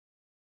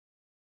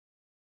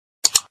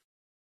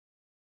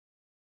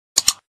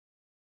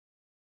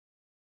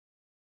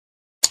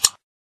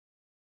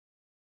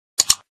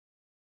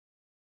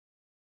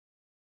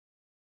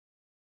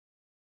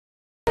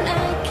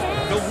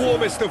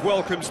warmest of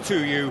welcomes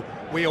to you.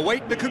 We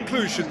await the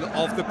conclusion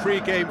of the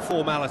pre-game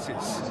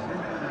formalities.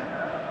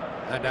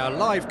 And our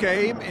live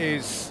game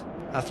is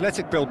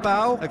Athletic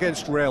Bilbao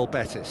against Real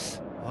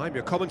Betis. I'm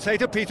your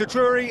commentator, Peter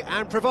Drury,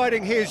 and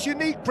providing his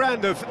unique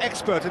brand of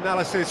expert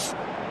analysis,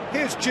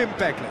 here's Jim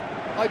Beglin.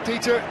 Hi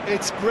Peter,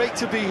 it's great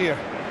to be here.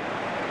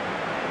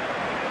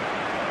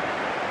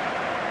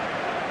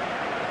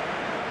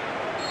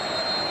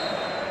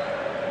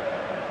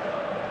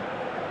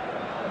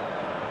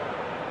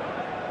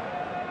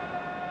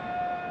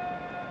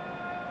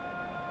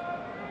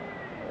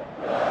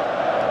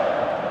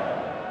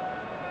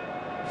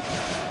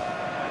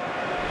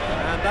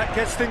 That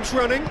gets things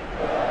running.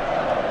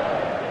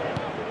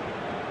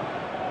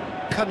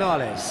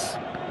 Canales.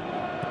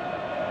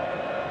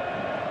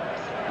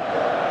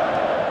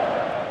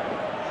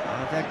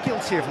 They're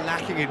guilty of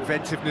lacking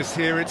inventiveness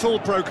here. It's all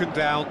broken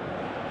down.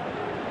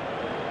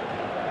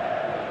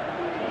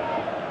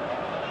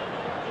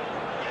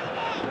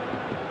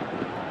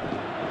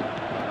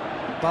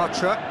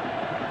 Bartra.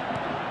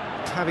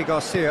 Javi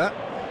Garcia.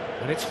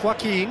 And it's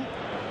Joaquin.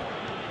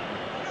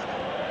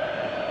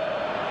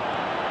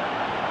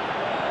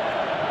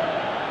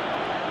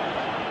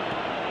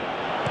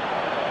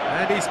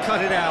 And he's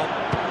cut it out.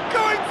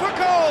 Going for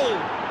goal!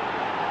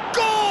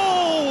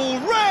 Goal!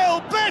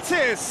 Real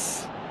Betis!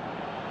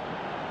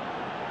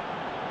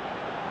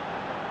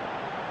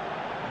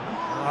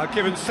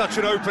 Given such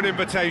an open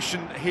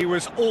invitation, he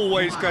was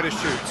always going to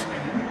shoot.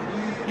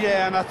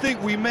 Yeah, and I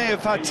think we may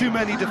have had too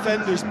many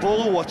defenders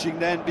ball watching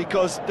then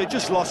because they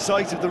just lost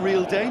sight of the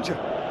real danger.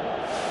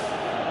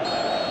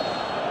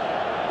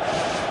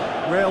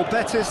 Real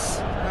Betis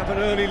have an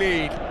early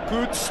lead.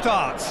 Good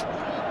start.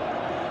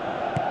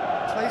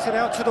 Plays it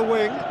out to the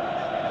wing.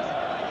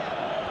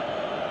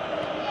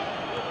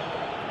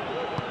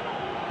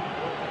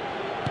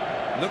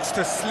 Looks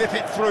to slip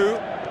it through.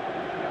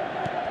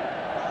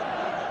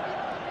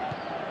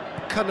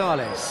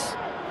 Canales.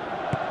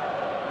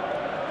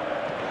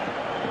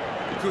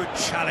 Good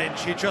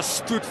challenge, he just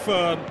stood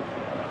firm.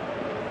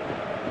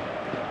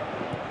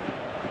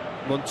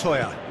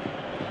 Montoya.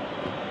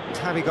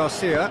 Javi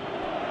Garcia.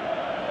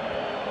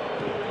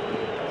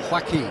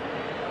 Joaquin.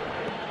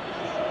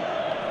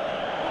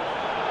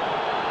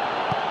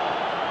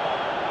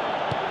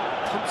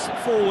 Pumps it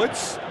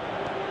forwards.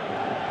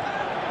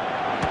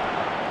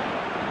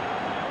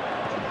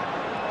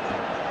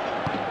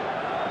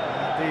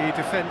 The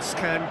defence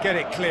can get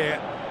it clear.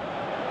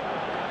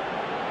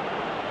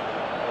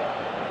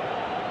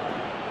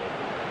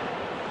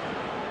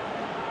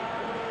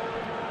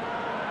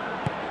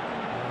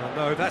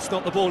 No, that's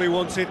not the ball he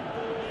wanted.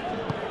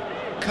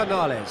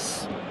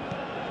 Canales.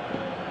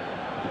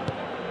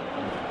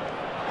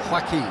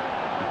 Joaquin.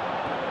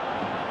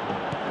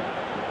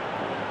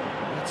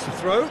 That's the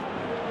throw.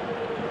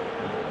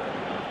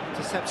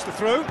 Intercepts the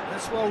throw.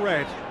 That's well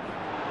read.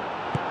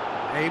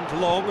 Aimed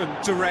long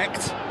and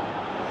direct.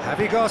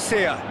 Javi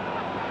Garcia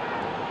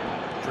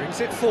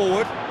brings it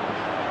forward.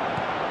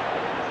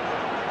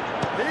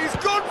 He's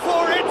gone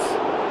for it!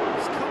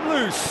 He's come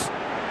loose.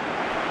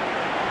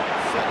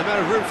 Certain amount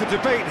of room for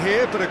debate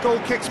here, but a goal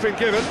kick's been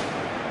given.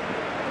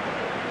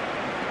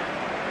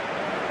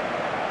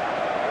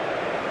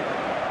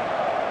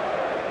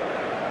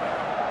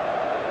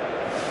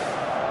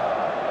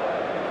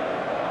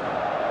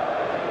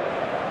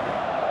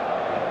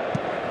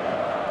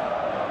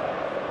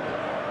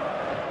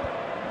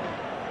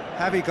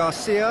 Javi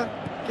Garcia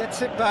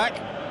gets it back.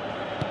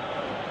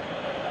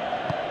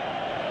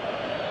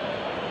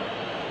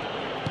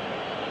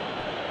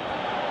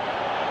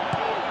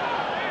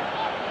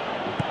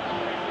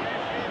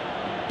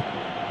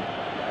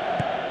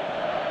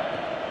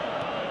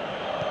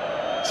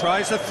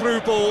 Tries a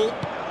through ball.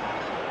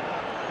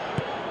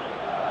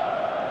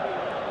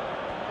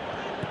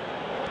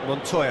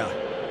 Montoya.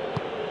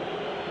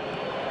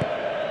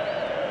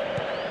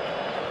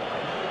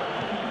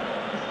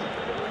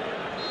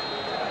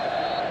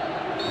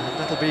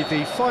 That'll be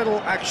the final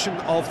action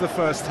of the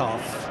first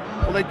half.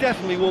 Well, they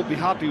definitely won't be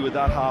happy with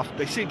that half.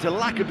 They seem to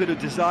lack a bit of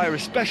desire,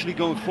 especially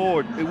going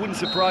forward. It wouldn't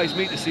surprise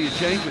me to see a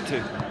change or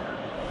two.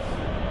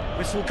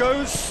 Whistle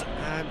goes,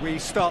 and we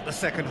start the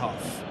second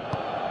half.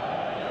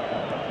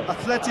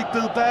 Athletic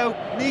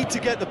Bilbao need to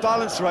get the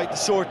balance right to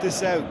sort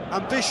this out.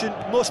 Ambition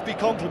must be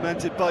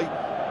complemented by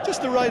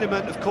just the right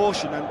amount of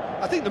caution, and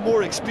I think the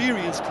more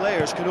experienced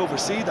players can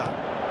oversee that.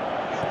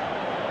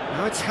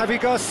 Now it's Javi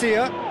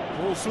Garcia.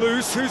 Ball's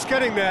loose, who's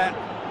getting there?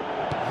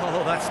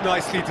 Oh, that's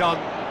nicely done.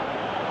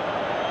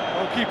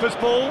 Goalkeeper's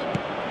ball.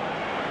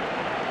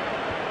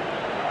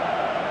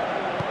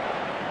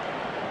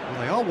 Well,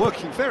 they are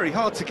working very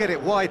hard to get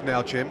it wide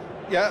now, Jim.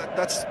 Yeah,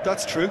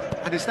 that's true.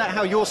 And is that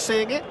how you're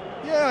seeing it?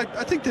 Yeah,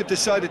 I think they've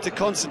decided to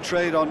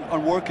concentrate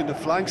on working the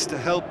flanks to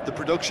help the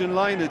production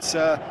line. It's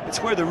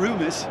where the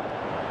room is.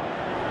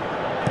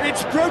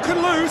 It's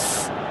broken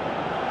loose.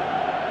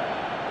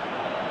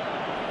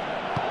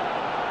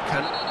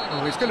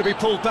 Oh, he's going to be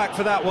pulled back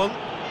for that one.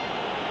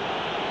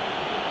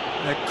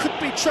 There could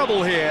be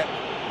trouble here.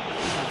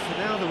 For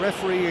now, the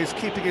referee is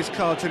keeping his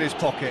cards in his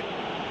pocket.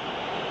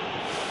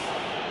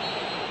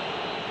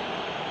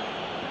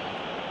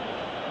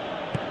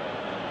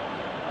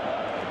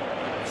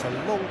 It's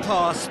a long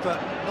pass,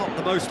 but not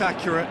the most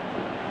accurate.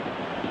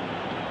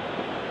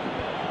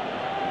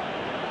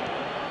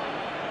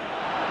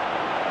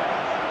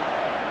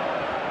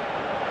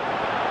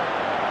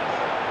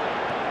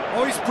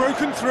 Oh, he's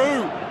broken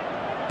through.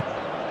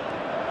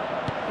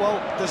 Well,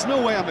 there's no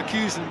way I'm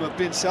accusing him of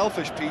being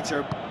selfish,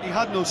 Peter. He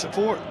had no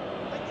support.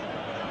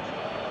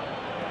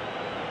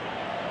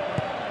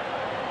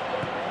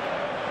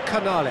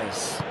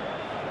 Canales.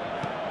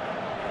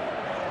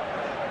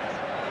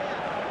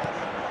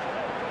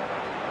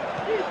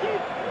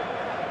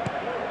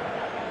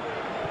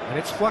 And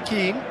it's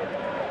Joaquin.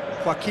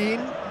 Joaquin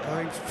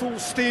going full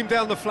steam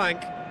down the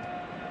flank.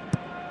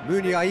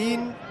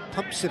 Muniain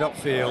pumps it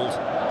upfield.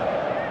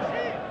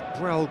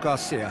 Raul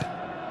Garcia.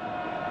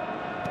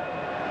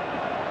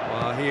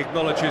 Well, he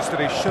acknowledges that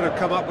he should have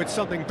come up with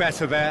something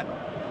better there.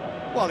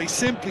 Well, he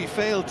simply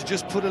failed to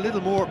just put a little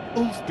more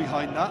oomph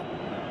behind that.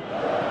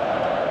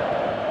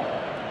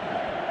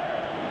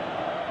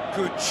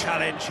 Good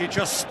challenge, he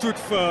just stood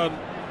firm.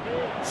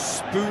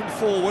 Spoon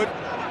forward.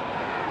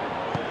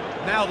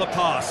 Now the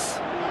pass.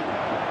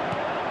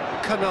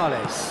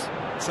 Canales.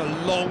 It's a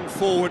long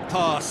forward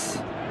pass.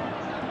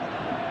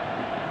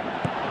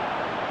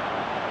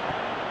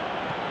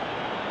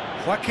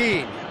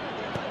 Joaquin.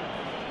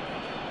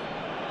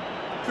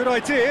 Good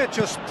idea,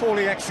 just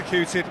poorly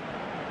executed.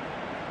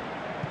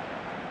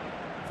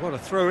 What a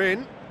throw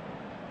in.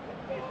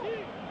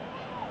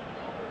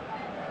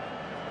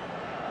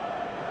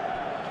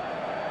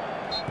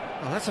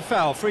 Well, that's a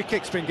foul. Free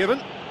kick's been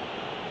given.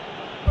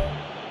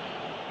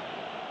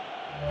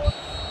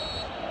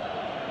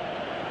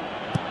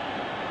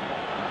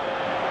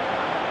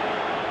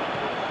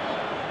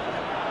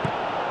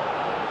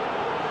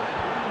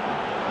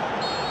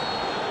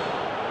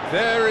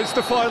 There is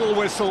the final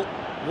whistle.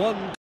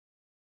 One